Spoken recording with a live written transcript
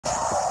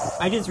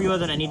I just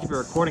realized that I need to be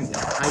recording this.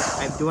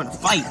 I'm doing a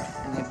fight,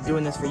 and I'm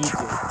doing this for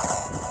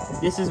YouTube.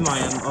 This is my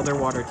other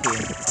water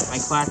team, my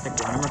classic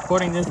one. I'm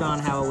recording this on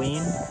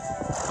Halloween,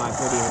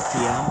 5:38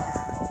 p.m.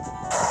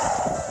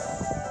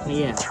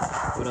 Yeah,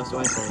 what else do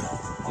I say?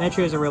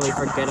 Metro is a really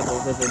forgettable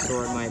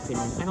Venusaur in my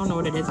opinion. I don't know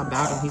what it is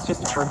about him, he's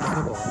just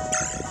forgettable.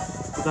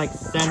 He's like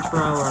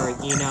Centro or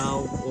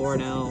Eno,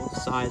 Orno,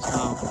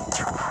 Seismo.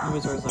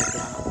 Venusaur's like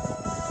that.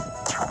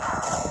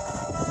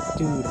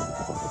 Dude.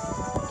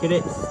 Can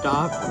it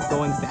stop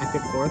going back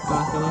and forth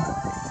constantly?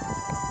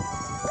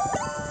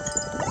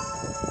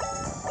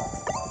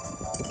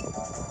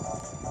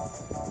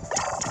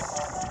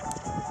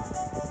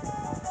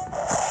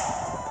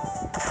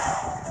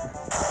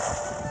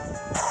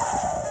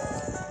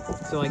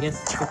 So I guess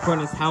the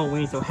point is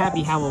Halloween, so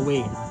happy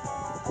Halloween.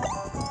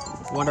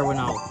 Wonder when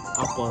I'll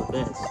upload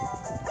this.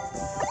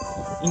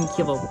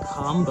 Inkilo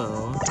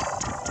combo.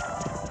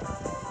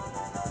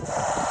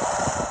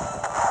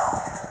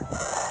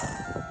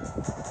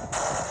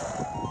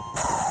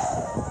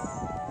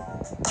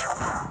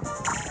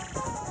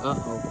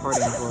 Uh-oh,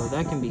 parting blow.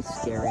 That can be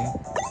scary.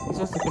 He's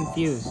just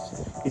confused.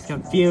 He's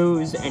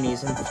confused, and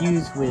he's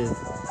infused with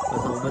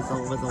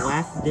a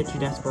last-ditch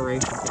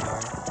desperation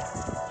power.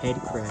 Head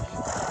crash.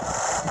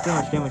 Look how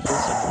much damage this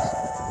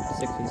does.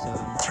 67.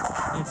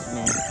 That's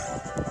me.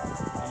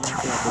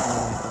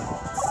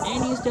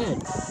 And he's dead.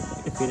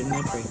 He defeated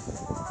Metry.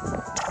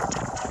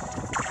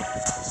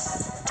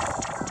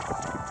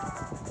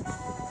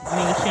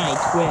 Mega shiny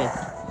twist.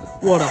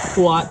 What a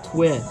plot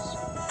twist.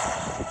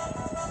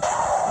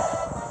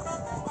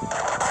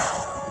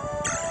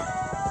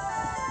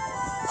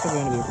 It's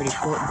going to be a pretty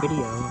short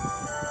video. I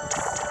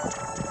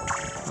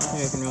don't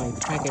think I can really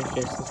package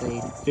this as a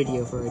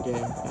video for a day. I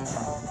don't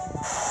know.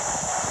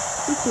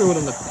 Just throw it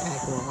in the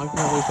backlog.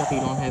 At least if you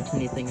don't have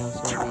anything else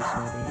to release,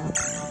 maybe.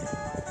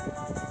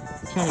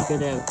 It's kind of good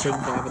to have things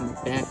to have in the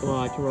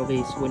backlog to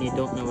release when you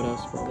don't know what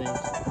else to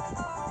release.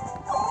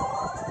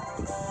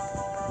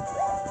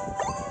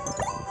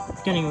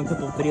 Getting a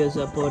couple videos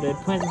uploaded.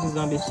 Plants vs.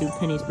 Zombies 2,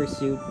 Penny's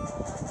Pursuit.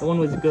 The one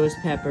with Ghost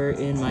Pepper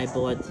in my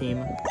blood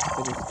team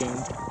for this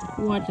game.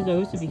 Watch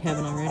those if you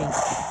haven't already.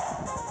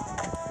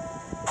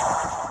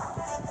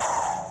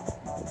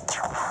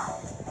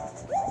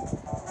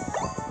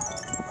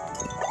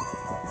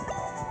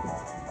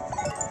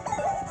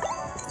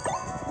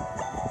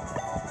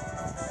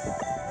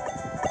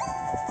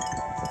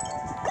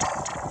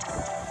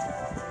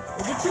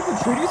 Are there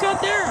trick-or-treaters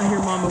out there? I hear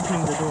Mom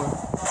opening the door.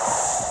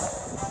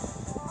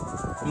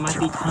 It might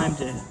be time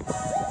to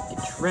get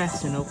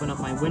dressed and open up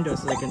my window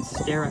so they can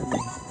stare at me.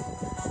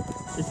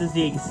 This is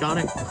the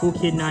exotic Cool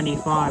Kid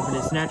 95 in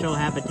his natural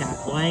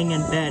habitat, laying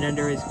in bed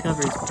under his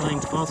covers playing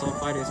Fossil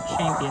Fighters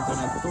Champions on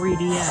a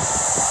 3DS.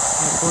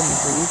 According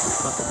for you,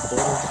 fucking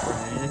boulder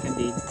spray. That can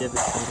be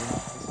devastating.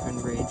 It's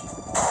enrage.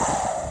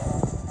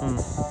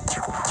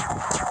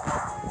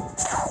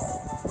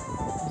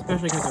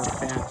 Especially because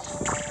they're fast.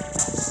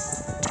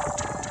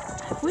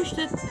 I wish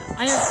that...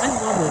 I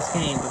love this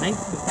game, but I have a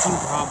few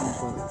problems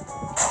with it.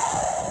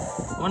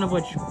 One of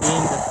which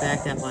being the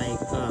fact that, like,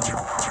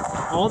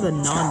 all the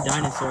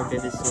non-dinosaur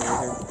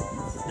Venusaurs,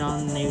 or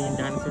non-alien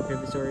dinosaur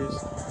Venusaurs,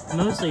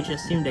 mostly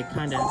just seem to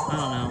kind of, I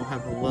don't know,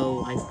 have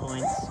low life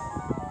points,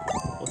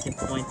 or hit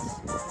points.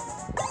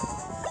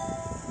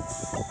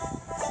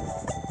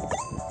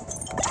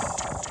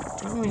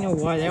 I don't really know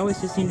why, they always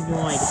just seem to be,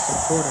 like,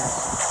 supporters.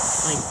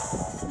 Like,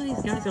 some of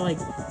these guys are, like,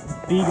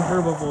 big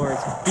herbivores,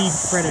 big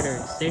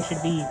predators. They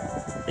should be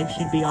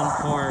on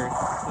par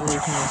with their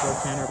dinosaur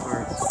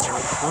counterparts, or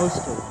close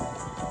to them.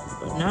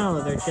 But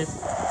no, they're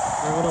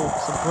a little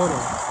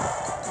supportive.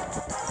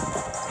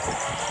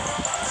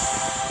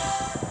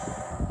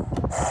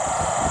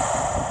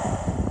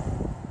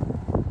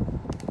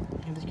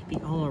 Maybe this could be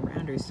all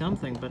around or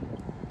something, but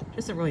it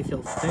doesn't really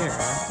feel fair.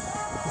 It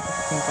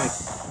seems like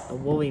the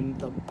woolly,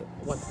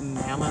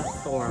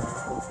 mammoth or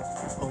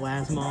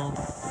elasmol.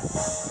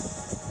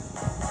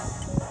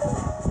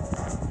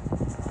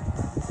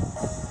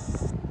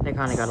 They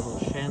kinda got a little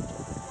shit.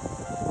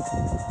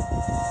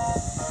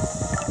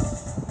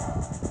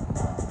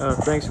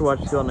 Thanks for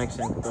watching. Till next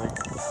time. Goodbye.